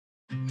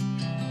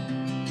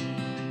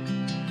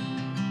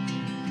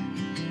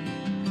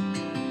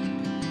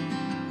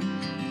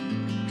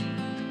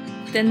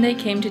Then they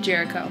came to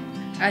Jericho.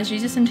 As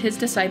Jesus and his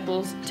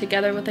disciples,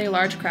 together with a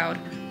large crowd,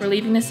 were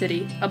leaving the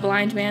city, a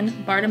blind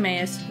man,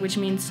 Bartimaeus, which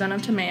means son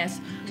of Timaeus,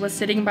 was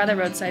sitting by the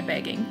roadside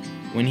begging.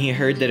 When he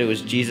heard that it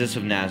was Jesus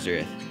of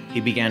Nazareth, he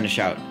began to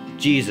shout,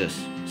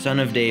 "Jesus, Son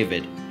of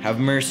David, have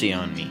mercy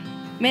on me."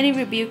 Many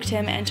rebuked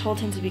him and told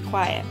him to be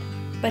quiet,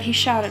 but he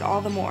shouted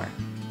all the more,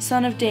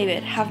 "Son of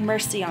David, have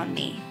mercy on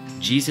me."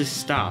 Jesus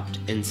stopped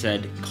and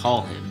said,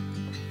 "Call him."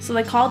 So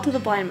they called to the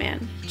blind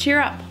man,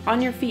 "Cheer up,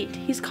 on your feet,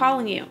 he's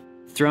calling you."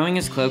 Throwing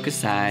his cloak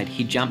aside,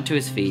 he jumped to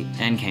his feet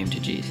and came to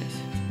Jesus.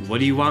 "What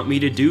do you want me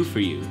to do for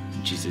you?"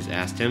 Jesus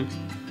asked him.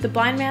 The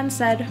blind man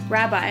said,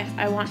 "Rabbi,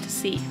 I want to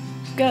see."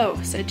 "Go,"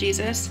 said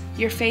Jesus,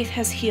 "your faith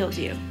has healed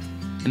you."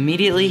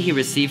 Immediately he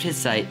received his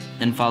sight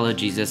and followed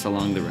Jesus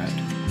along the road.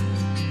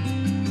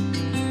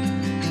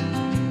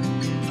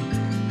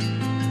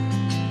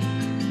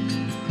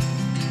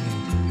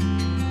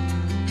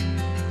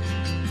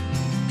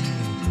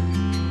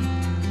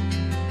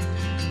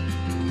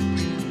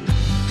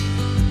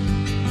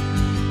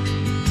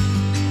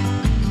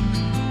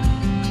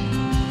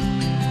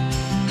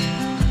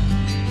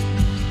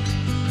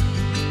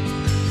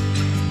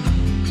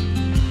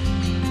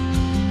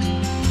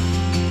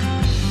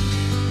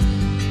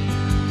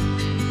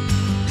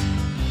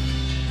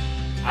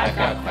 I've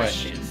got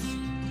questions.